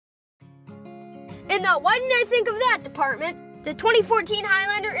And what didn't I think of that department? The 2014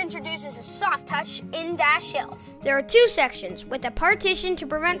 Highlander introduces a soft touch in-dash shelf. There are 2 sections with a partition to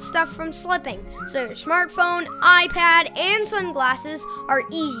prevent stuff from slipping, so your smartphone, iPad, and sunglasses are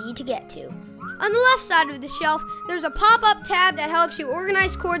easy to get to. On the left side of the shelf, there's a pop-up tab that helps you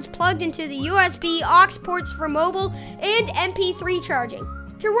organize cords plugged into the USB aux ports for mobile and MP3 charging.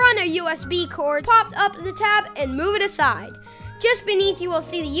 To run a USB cord, pop up the tab and move it aside. Just beneath you will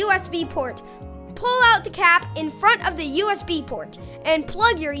see the USB port. Pull out the cap in front of the USB port and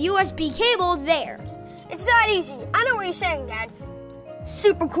plug your USB cable there. It's that easy. I know what you're saying, Dad.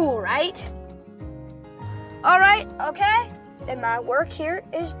 Super cool, right? All right, okay, then my work here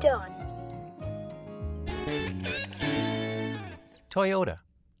is done. Toyota.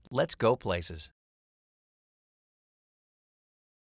 Let's go places.